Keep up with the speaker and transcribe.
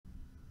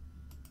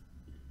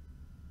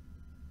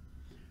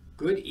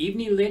Good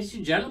evening, ladies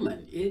and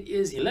gentlemen. It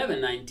is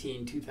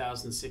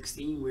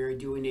 11/19/2016. We're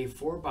doing a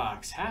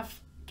 4-box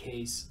half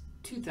case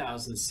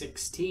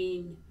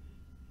 2016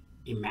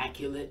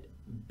 Immaculate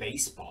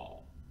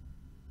Baseball.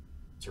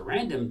 It's a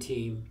random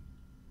team.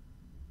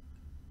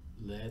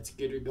 Let's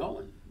get it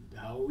going.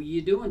 How are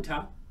you doing,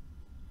 Tom?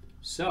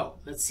 So,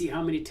 let's see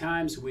how many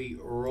times we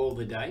roll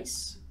the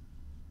dice.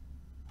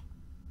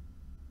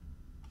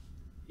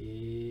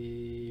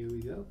 Here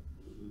we go.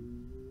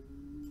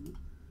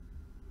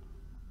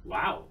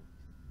 Wow,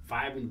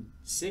 5 and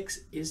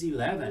 6 is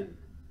 11.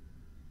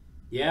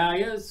 Yeah, I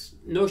guess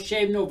no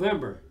shave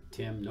November,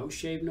 Tim. No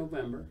shave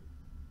November.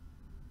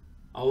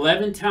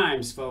 11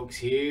 times, folks.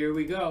 Here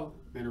we go.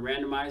 We're going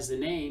to randomize the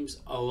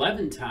names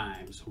 11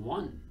 times.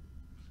 1,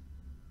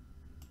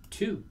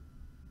 2,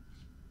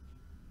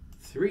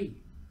 3,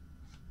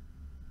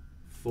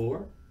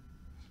 4,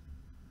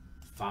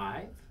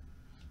 5,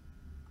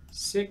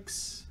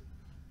 6,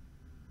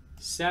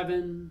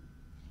 7,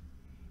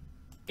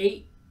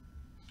 8,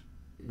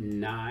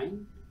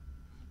 9,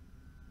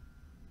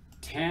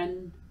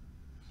 10,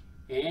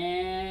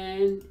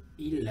 and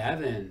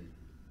 11.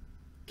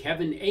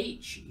 Kevin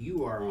H.,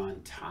 you are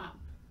on top.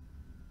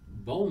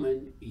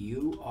 Bowman,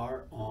 you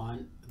are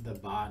on the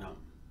bottom.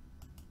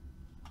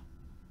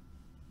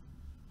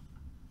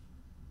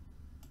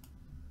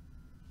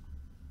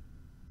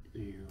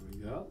 Here we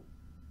go.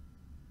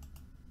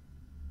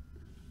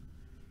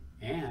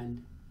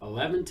 And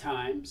 11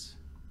 times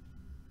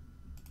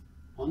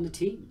on the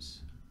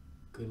teams.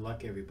 Good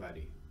luck,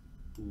 everybody.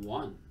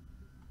 1,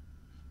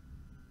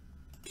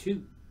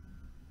 2,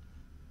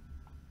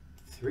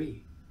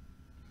 3,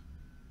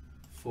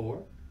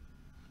 4,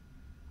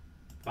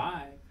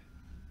 5,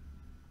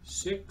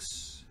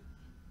 6,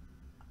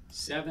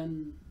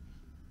 7,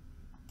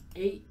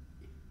 8,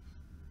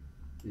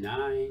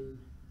 9,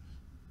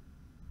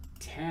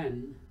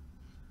 10,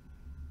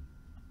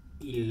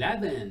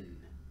 11.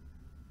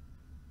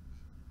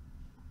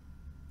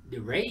 The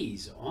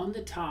Rays on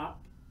the top,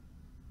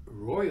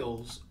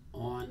 Royals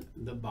on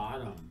the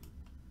bottom.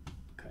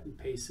 Cut and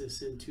paste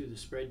this into the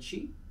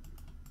spreadsheet.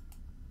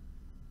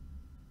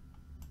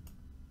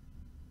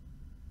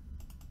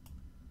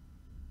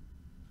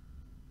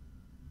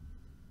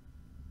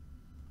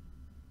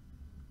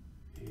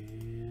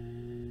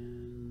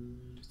 And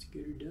let's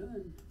get her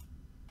done.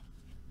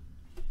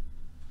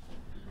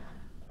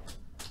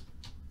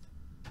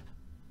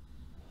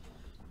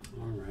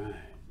 All right.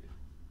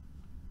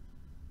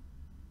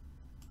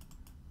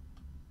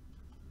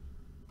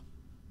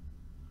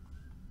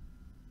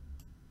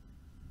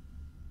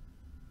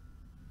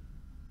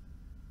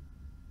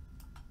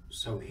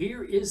 So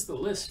here is the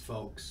list,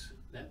 folks.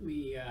 Let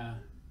me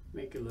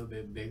make it a little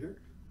bit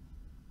bigger.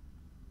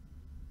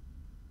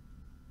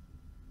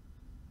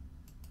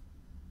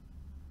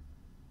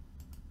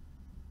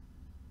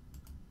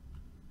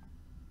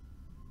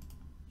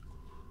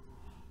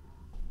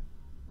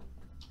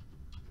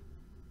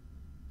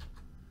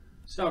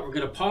 So we're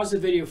going to pause the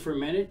video for a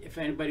minute. If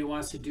anybody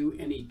wants to do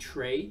any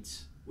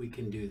trades, we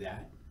can do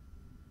that.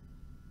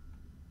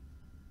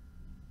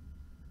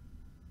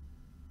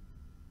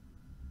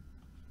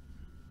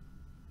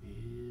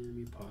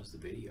 Pause the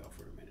video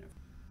for a minute.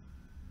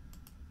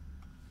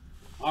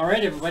 All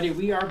right, everybody,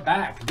 we are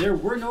back. There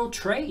were no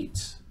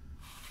trades.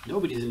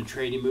 Nobody's in a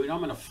trading mood. I'm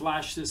going to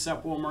flash this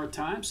up one more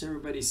time so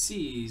everybody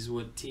sees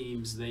what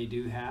teams they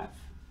do have.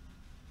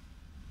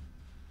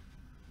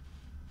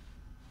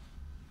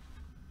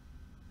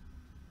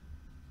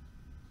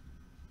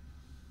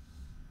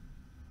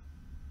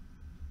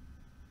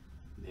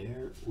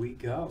 There we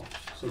go.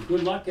 So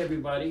good luck,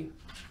 everybody.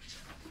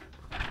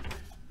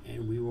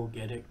 And we will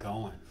get it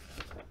going.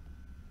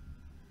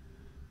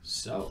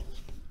 So,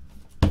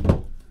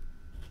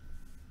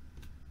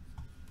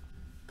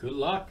 good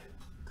luck,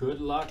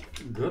 good luck,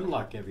 good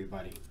luck,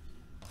 everybody.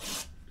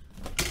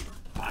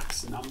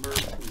 Box number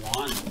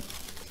 1.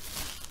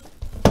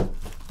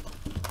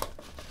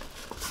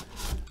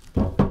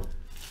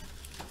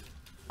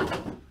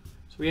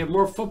 So we have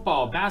more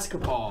football,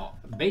 basketball,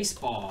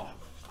 baseball,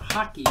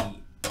 hockey,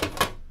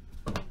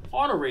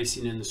 auto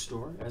racing in the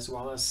store, as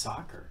well as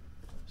soccer.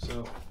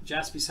 So,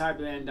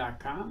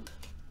 JaspysHybridLand.com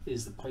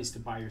is the place to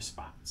buy your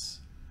spots.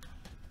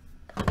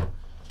 All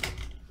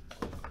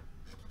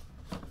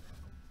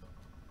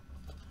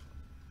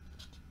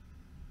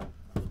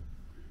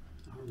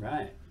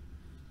right.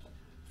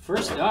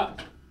 First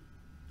up,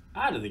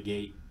 out of the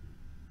gate,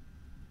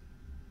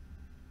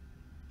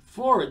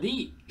 for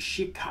the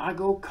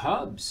Chicago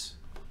Cubs,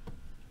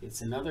 it's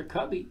another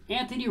Cubby,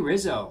 Anthony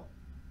Rizzo,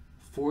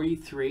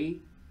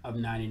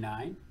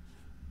 43/99,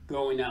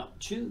 going out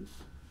to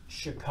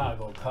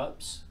Chicago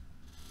Cubs.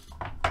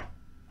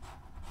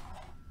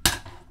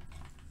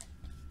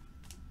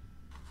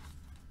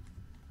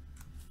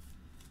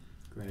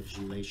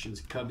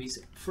 Congratulations, Cubbies.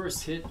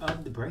 First hit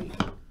of the break.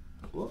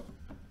 Whoop.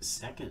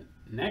 Second.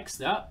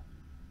 Next up,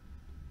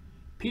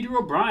 Peter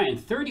O'Brien,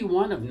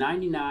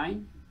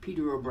 31/99.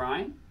 Peter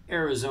O'Brien,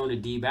 Arizona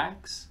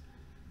D-backs.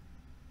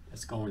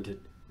 That's going to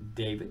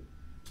David.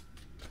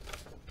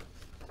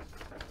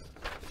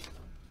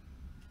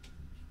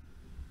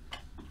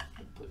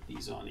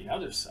 these on the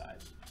other side.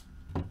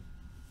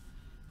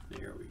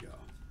 There we go.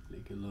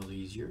 Make it a little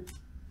easier.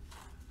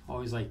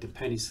 Always like to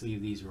penny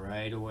sleeve these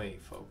right away,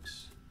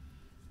 folks.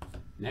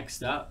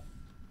 Next up,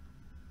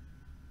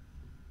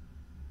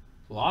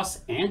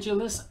 Los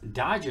Angeles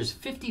Dodgers,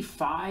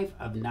 55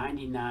 of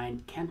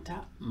 99,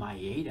 Kenta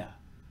Maeda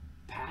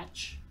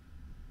patch.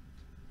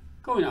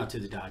 Going out to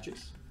the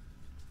Dodgers.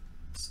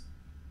 It's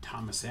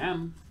Thomas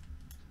M.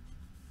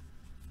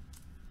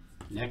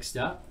 Next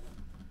up,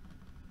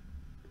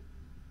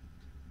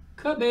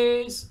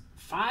 Cubbies,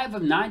 5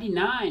 of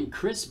 99,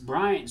 Chris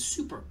Bryant,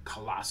 super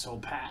colossal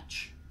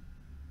patch.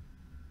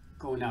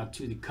 Going out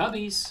to the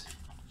Cubbies.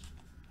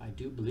 I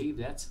do believe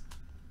that's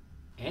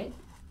Ed.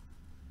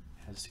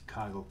 Has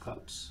Chicago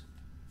Cubs.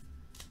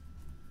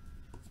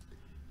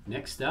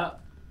 Next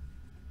up,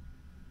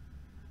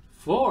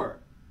 for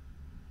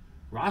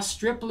Ross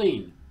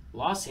Stripling,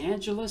 Los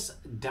Angeles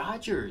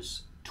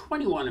Dodgers,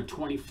 21 of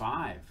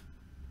 25.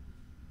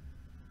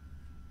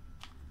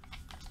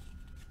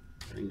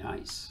 Very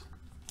nice.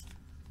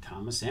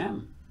 Thomas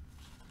M.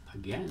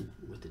 Again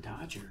with the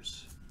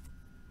Dodgers.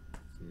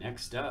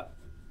 Next up,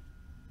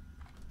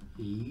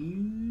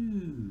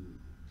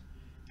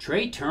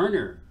 Trey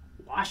Turner,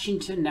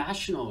 Washington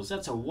Nationals.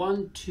 That's a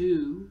 1,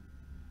 2,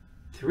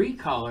 3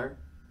 color.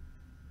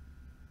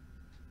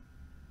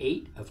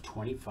 8 of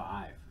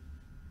 25.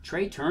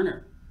 Trey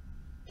Turner,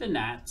 the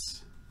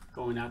Nats.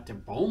 Going out to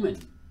Bowman.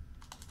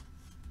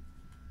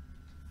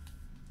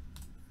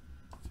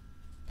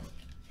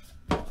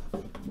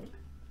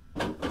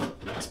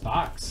 Next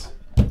box.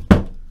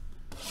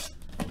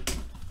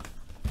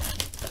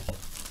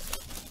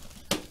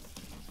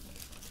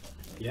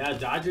 Yeah,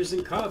 Dodgers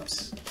and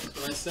Cubs. That's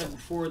what I said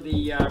before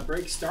the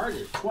break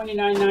started.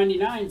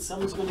 $29.99.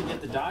 Someone's going to get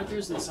the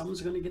Dodgers and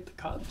someone's going to get the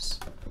Cubs.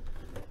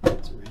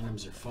 So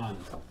randoms are fun.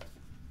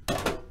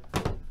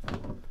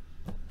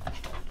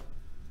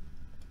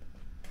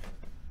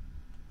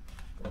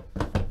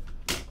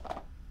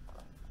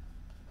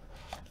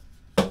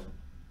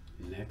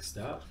 Next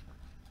up,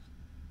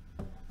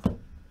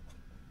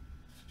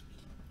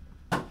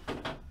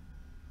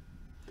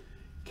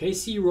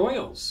 KC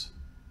Royals,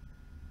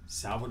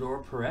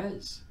 Salvador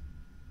Perez,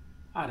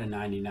 out of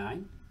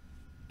 99,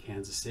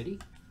 Kansas City,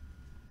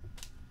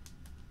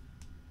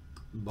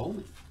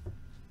 Bowman.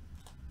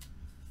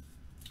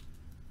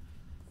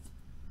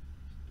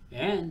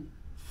 And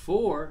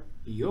for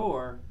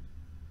your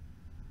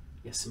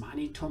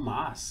Yasmani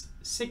Tomas,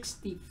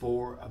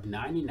 64 of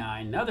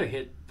 99, another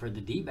hit for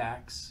the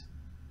D-backs.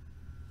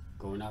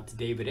 Going out to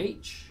David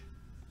H.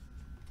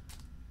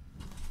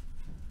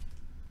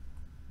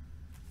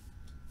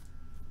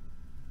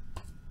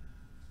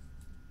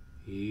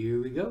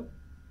 Here we go.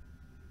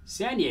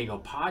 San Diego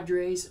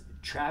Padres,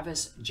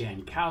 Travis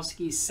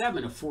Jankowski,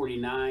 7 of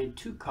 49,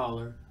 2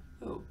 color.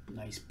 Oh,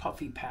 nice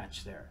puffy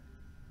patch there.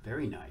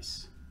 Very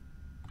nice.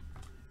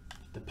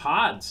 The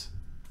Pods,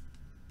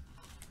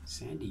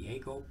 San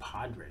Diego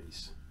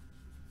Padres.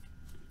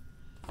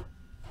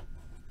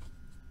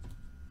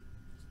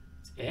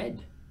 It's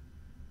Ed.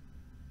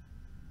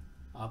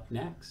 Up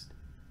next,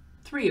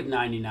 3 of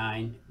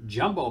 99,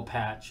 jumbo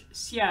patch,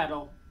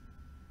 Seattle,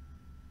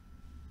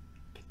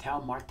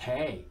 Ketel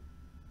Marte,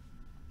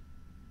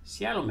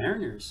 Seattle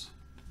Mariners.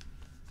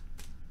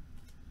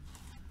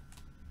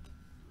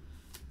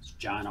 It's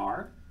John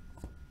R.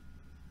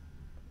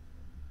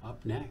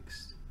 Up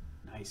next,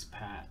 nice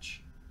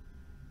patch,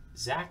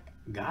 Zach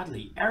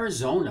Godley,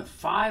 Arizona,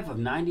 5 of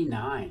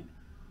 99,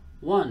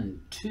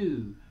 1,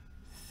 2,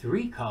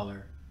 3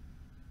 color,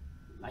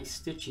 nice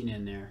stitching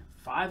in there.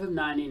 5 of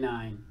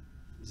 99,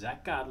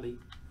 Zach Godley.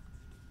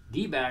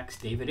 D-backs,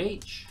 David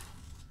H.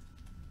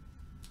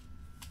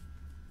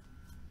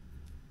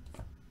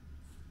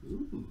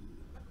 Ooh.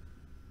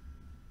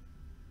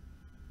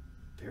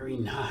 Very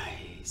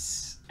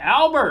nice.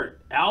 Albert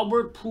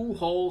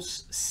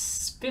Pujols,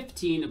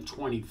 15 of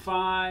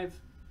 25.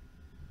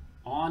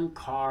 On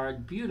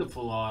card,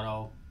 beautiful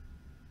auto.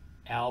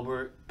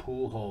 Albert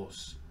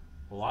Pujols.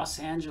 Los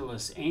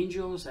Angeles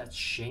Angels, that's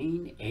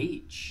Shane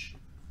H.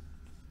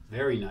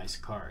 Very nice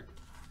card.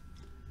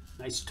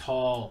 Nice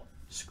tall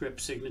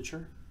script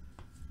signature.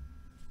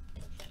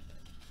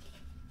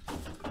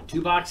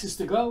 2 boxes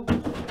to go.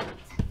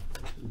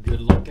 Good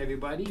luck,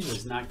 everybody who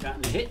has not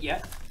gotten a hit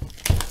yet.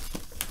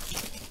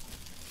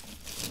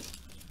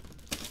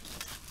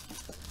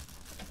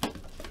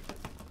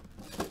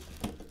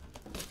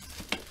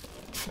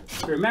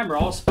 Remember,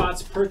 all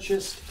spots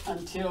purchased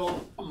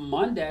until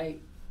Monday,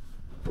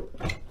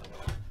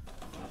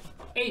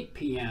 8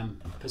 p.m.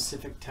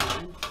 Pacific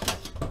time,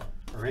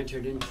 are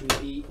entered into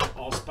the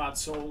all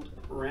spots sold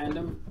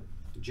random.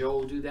 Joe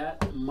will do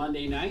that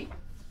Monday night.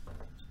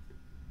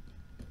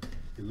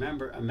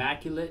 Remember,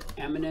 Immaculate,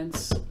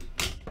 Eminence,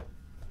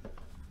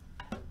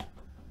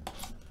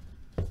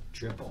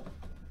 triple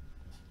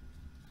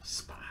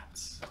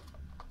spots.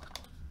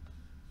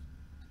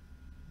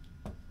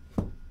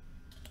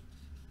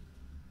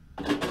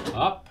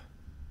 Up.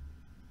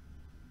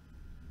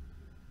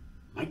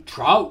 Mike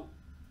Trout,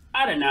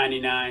 out of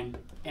 99,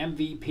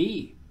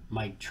 MVP,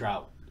 Mike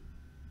Trout.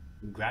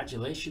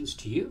 Congratulations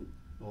to you.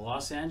 The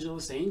Los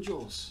Angeles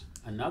Angels.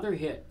 Another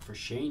hit for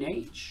Shane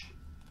H.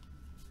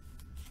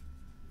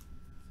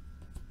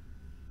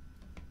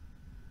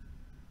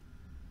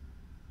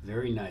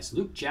 Very nice.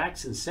 Luke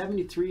Jackson,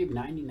 73 of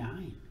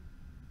 99.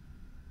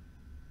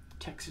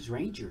 Texas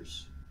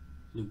Rangers.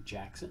 Luke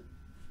Jackson.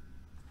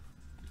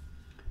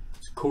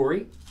 It's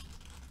Corey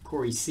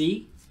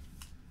C.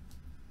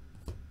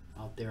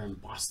 Out there in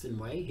Boston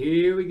Way.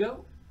 Here we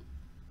go.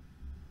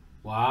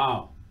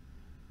 Wow.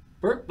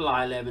 Bert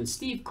Blyleven,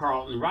 Steve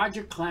Carlton,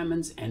 Roger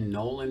Clemens, and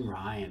Nolan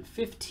Ryan.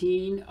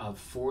 15 of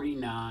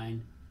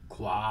 49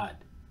 quad.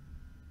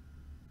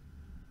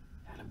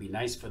 That'll be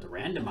nice for the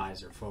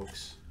randomizer,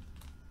 folks.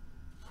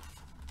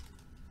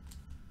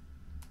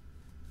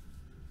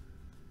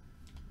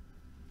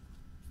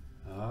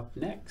 Up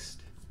next.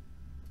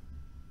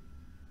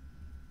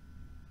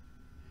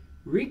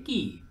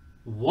 Ricky,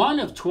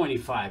 1 of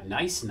 25.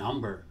 Nice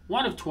number.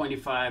 1 of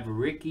 25,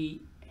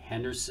 Ricky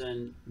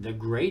Henderson, the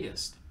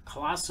greatest.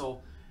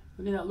 Colossal.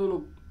 Look at that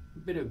little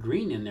bit of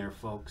green in there,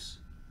 folks.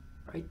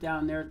 Right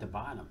down there at the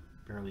bottom.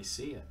 Barely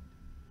see it.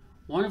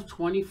 1 of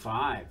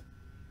 25.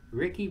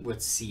 Ricky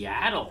with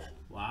Seattle.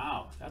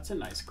 Wow, that's a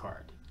nice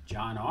card.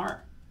 John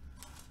R.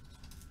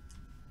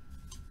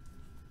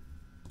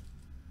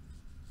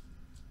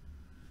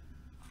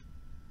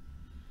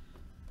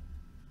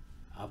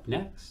 Up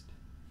next.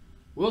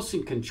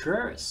 Wilson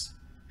Contreras,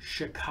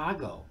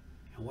 Chicago.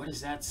 And what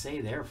does that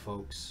say there,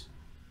 folks?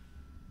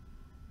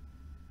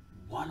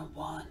 1 of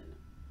 1.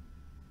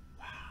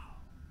 Wow.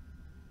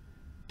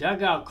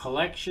 Dugout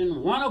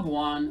collection, 1 of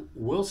 1.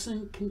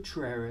 Wilson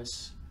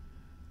Contreras,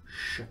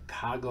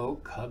 Chicago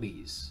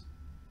Cubbies.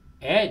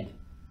 Ed,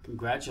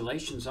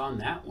 congratulations on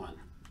that one.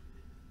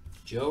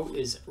 Joe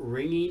is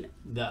ringing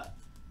the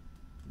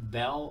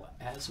bell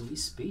as we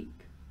speak.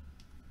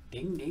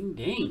 Ding, ding,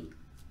 ding.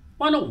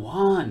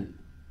 101.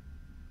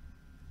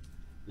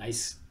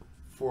 Nice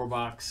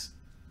 4-box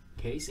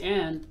case.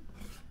 And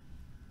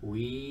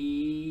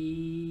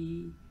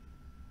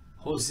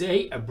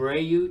Jose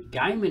Abreu,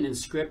 Diamond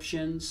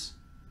Inscriptions,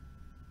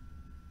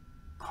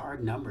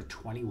 card number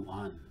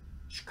 21.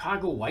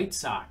 Chicago White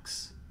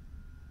Sox,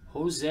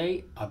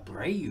 Jose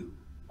Abreu.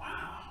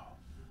 Wow.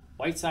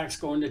 White Sox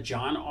going to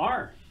John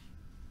R.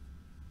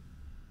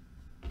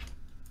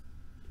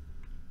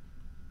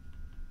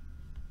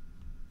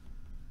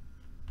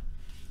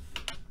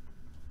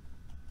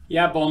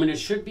 Yeah, Bowman, it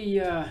should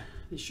be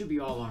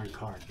all on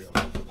card, really.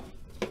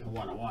 A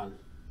 101.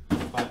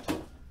 But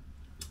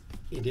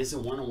it is a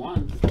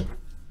 101.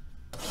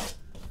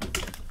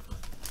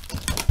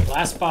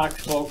 Last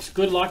box, folks.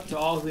 Good luck to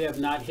all who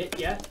have not hit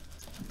yet.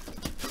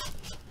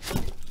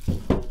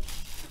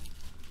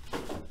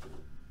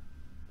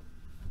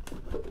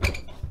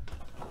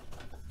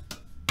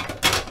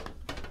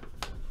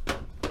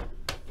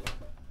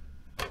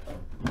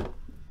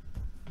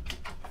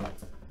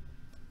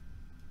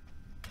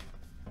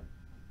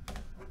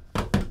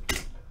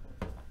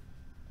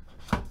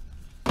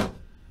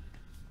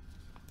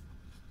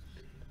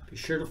 Be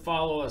sure to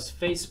follow us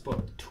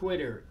Facebook,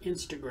 Twitter,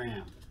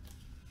 Instagram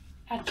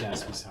at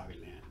Jaspys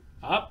Hobbyland.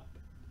 Up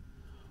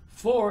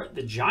for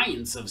the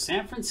Giants of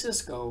San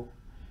Francisco,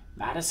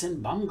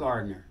 Madison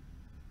Bumgarner,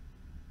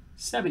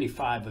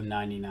 75 of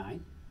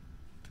 99.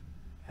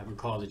 Haven't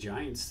called the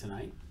Giants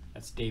tonight.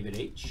 That's David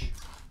H.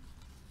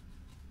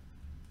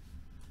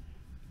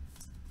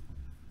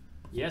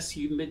 Yes,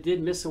 you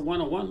did miss a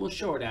 101. We'll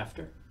show it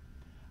after.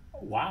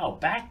 Wow,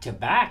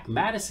 back-to-back.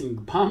 Madison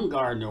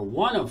Bumgarner,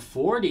 1 of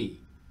 40.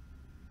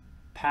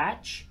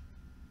 Patch.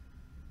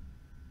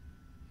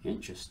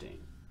 Interesting.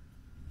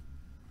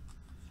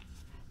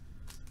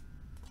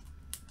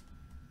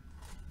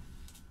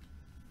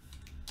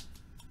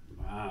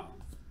 Wow.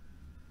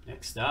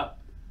 Next up.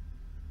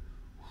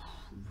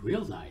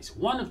 Real nice.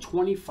 1 of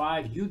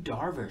 25, Yu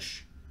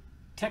Darvish.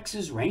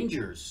 Texas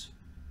Rangers.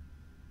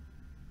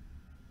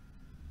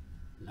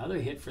 Another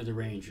hit for the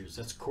Rangers.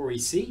 That's Corey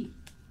C.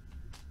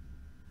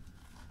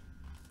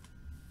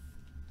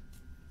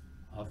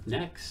 Up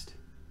next.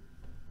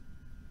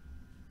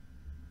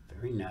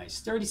 Very nice.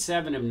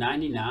 37 of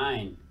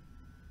 99.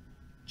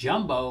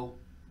 Jumbo.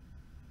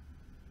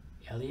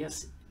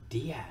 Elias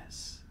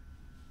Diaz.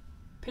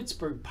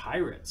 Pittsburgh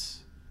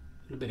Pirates.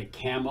 A little bit of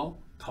camo.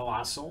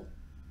 Colossal.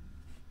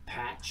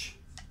 Patch.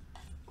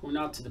 Going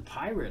out to the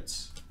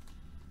Pirates.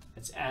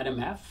 That's Adam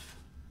F.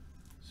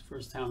 It's the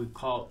first time we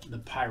call the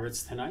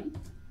Pirates tonight.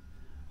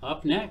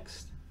 Up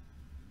next.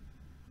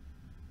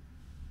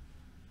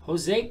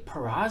 Jose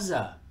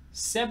Peraza.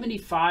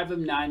 75 of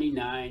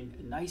 99.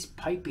 A nice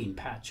piping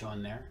patch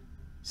on there.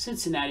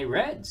 Cincinnati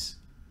Reds.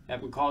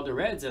 Haven't called the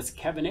Reds. That's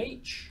Kevin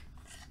H.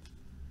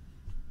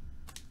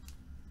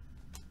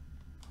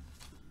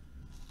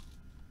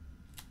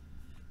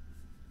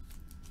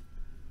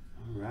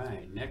 All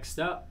right, next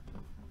up.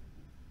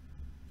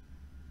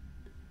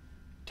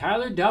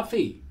 Tyler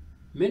Duffy.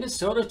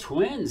 Minnesota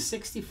Twins.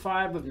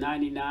 65 of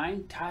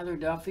 99. Tyler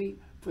Duffy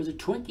for the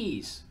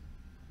Twinkies.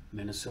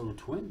 Minnesota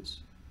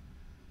Twins.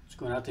 It's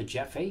going out to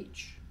Jeff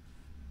H.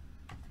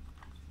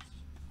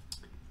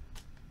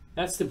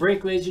 That's the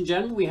break, ladies and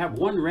gentlemen. We have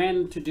one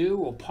random to do.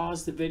 We'll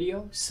pause the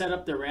video, set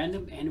up the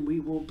random, and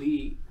we will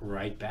be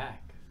right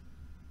back.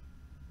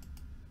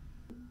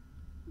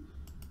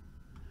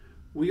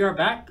 We are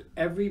back,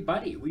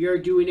 everybody. We are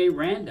doing a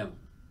random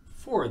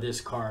for this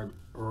card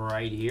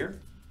right here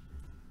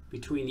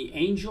between the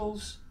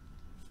Angels,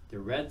 the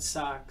Red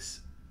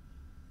Sox,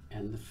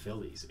 and the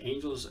Phillies.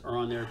 Angels are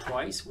on there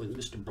twice with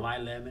Mr.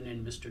 Blyleven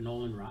and Mr.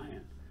 Nolan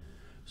Ryan.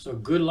 So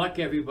good luck,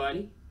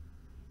 everybody.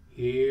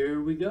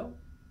 Here we go.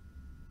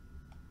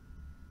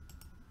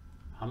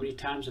 How many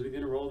times are we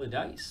going to roll the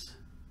dice?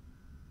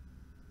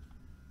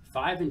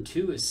 5 and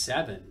 2 is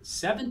 7.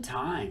 7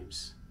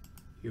 times.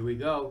 Here we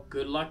go.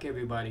 Good luck,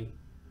 everybody.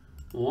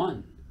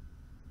 1,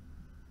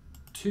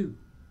 2,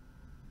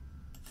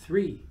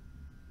 3,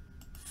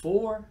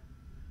 4,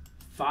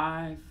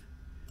 5,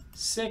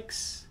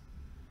 6,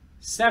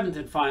 7th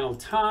and final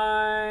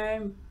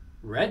time.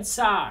 Red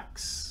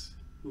Sox.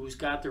 Who's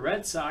got the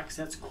Red Sox?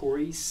 That's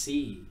Corey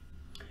C.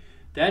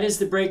 That is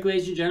the break,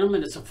 ladies and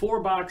gentlemen. It's a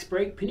 4-box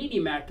break. Panini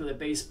Immaculate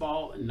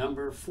Baseball,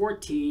 number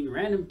 14,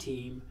 random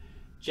team.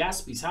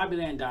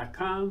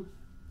 JaspysHobbyland.com.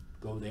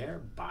 Go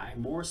there, buy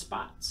more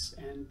spots.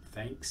 And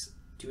thanks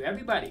to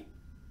everybody.